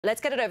Let's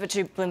get it over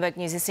to Bloomberg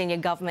News' senior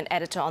government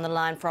editor on the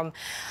line from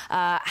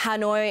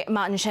Hanoi,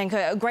 Martin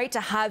Schenker. Great to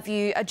have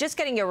you. Just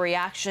getting your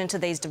reaction to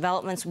these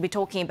developments. We'll be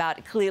talking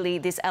about clearly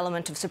this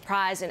element of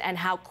surprise and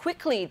how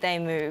quickly they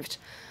moved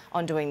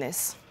on doing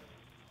this.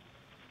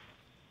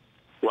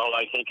 Well,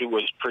 I think it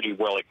was pretty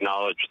well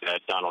acknowledged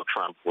that Donald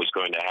Trump was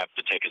going to have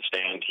to take a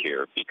stand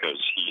here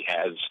because he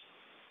has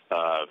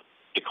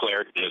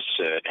declared this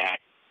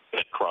act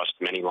that crossed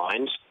many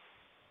lines.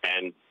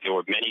 And there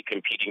were many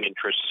competing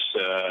interests,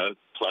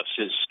 plus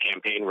his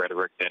campaign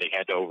rhetoric that he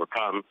had to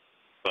overcome.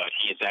 But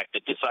he has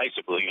acted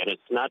decisively, and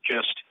it's not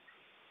just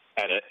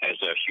as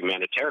a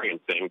humanitarian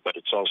thing, but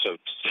it's also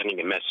sending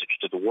a message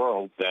to the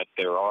world that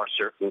there are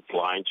certain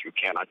lines you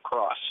cannot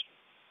cross.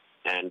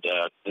 And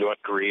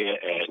North Korea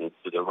and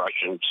the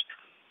Russians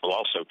will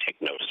also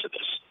take notice of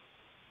this.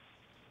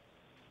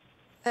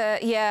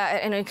 Yeah,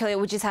 and clearly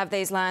we just have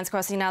these lines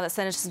crossing now that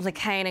Senators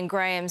McCain and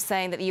Graham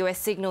saying that the US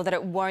signal that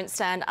it won't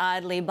stand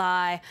idly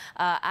by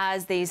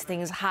as these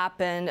things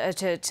happen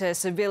to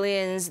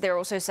civilians. They're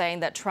also saying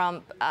that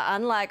Trump,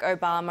 unlike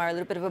Obama, a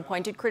little bit of a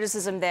pointed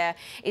criticism there,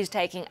 is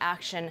taking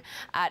action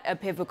at a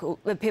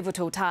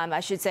pivotal time,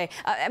 I should say.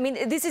 I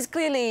mean, this is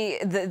clearly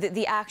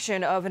the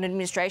action of an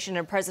administration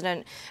and a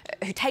president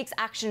who takes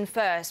action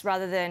first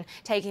rather than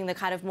taking the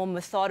kind of more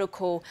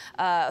methodical,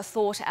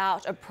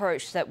 thought-out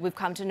approach that we've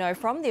come to know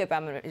from the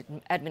Obama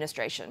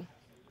administration.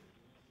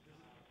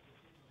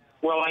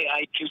 Well,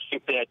 I do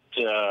think that,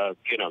 the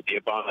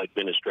Obama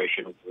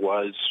administration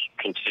was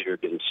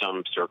considered in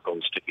some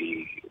circles to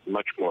be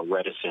much more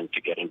reticent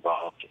to get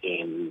involved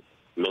in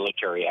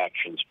military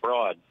actions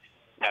abroad,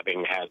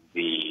 having had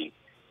the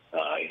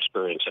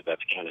experience of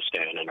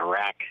Afghanistan and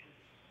Iraq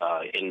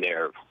in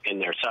their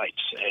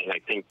sights. And I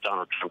think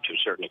Donald Trump, to a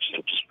certain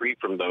extent, is free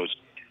from those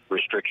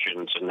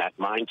restrictions and that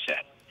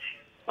mindset.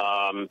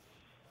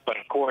 But,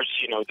 of course,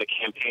 the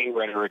campaign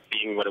rhetoric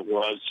being what it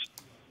was,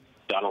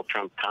 Donald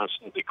Trump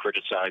constantly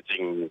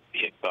criticizing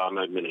the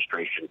Obama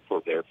administration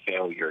for their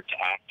failure to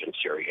act in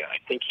Syria. I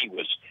think he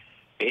was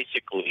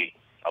basically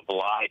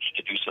obliged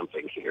to do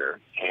something here.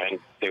 And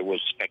there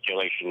was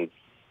speculation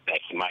that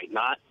he might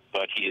not,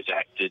 but he has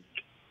acted,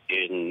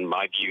 in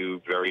my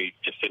view, very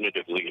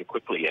definitively and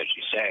quickly, as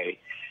you say,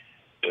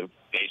 to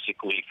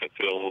basically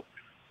fulfill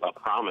a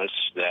promise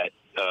that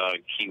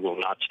he will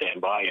not stand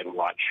by and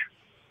watch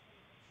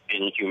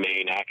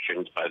inhumane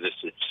actions by this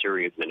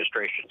Syria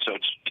administration. So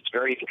it's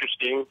very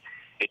interesting.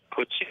 It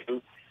puts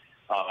him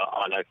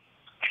on a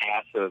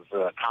path of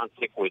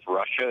conflict with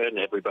Russia, and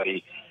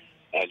everybody,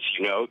 as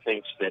you know,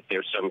 thinks that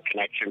there's some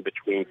connection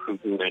between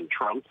Putin and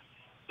Trump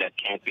that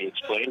can't be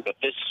explained. But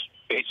this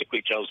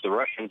basically tells the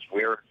Russians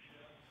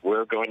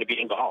we're going to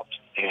be involved,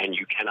 and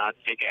you cannot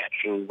take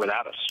action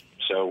without us.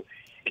 So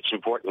it's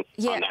important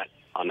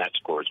on that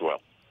score as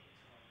well.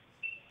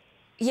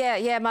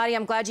 Yeah, Marty,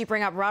 I'm glad you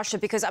bring up Russia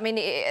because, I mean,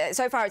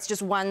 so far it's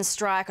just one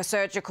strike, a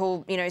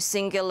surgical,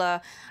 singular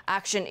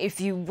action,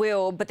 if you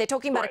will. But they're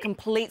talking about a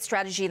complete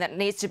strategy that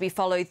needs to be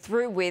followed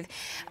through with.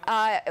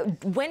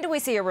 When do we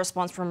see a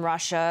response from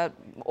Russia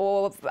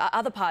or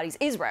other parties,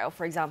 Israel,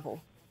 for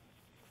example?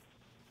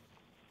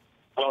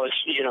 Well, it's,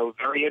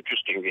 very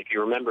interesting. If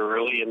you remember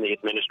early in the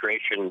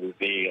administration,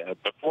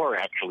 before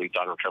actually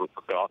Donald Trump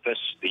took office,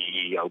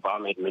 the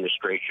Obama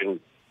administration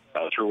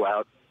threw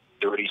out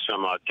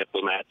 30-some-odd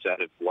diplomats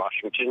out of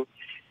Washington,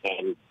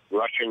 and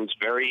Russians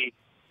very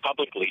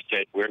publicly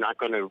said, we're not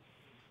going to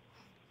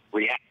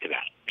react to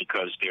that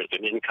because there's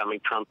an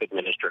incoming Trump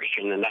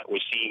administration, and that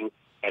was seen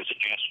as a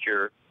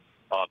gesture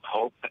of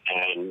hope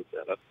and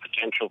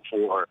potential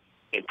for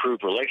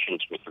improved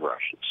relations with the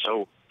Russians.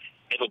 So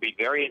it'll be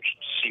very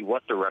interesting to see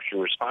what the Russian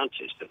response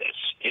is to this.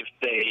 If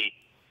they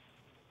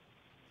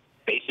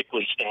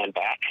basically stand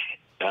back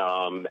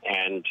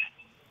and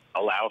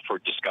allow for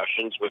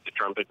discussions with the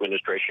Trump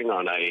administration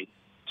on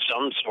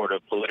some sort of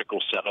political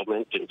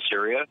settlement in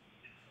Syria,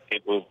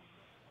 it will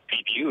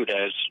be viewed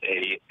as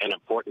an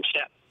important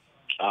step.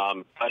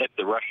 But if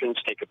the Russians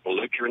take a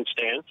belligerent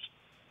stance,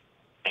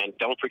 and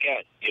don't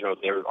forget,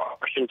 there are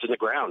Russians in the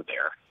ground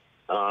there.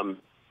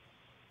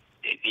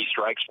 These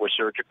strikes were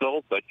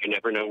surgical, but you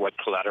never know what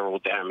collateral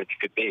damage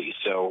could be.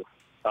 So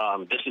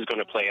this is going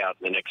to play out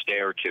in the next day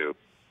or two.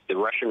 The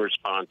Russian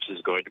response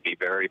is going to be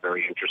very,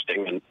 very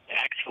interesting, and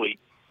actually,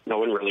 no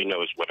one really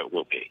knows what it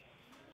will be.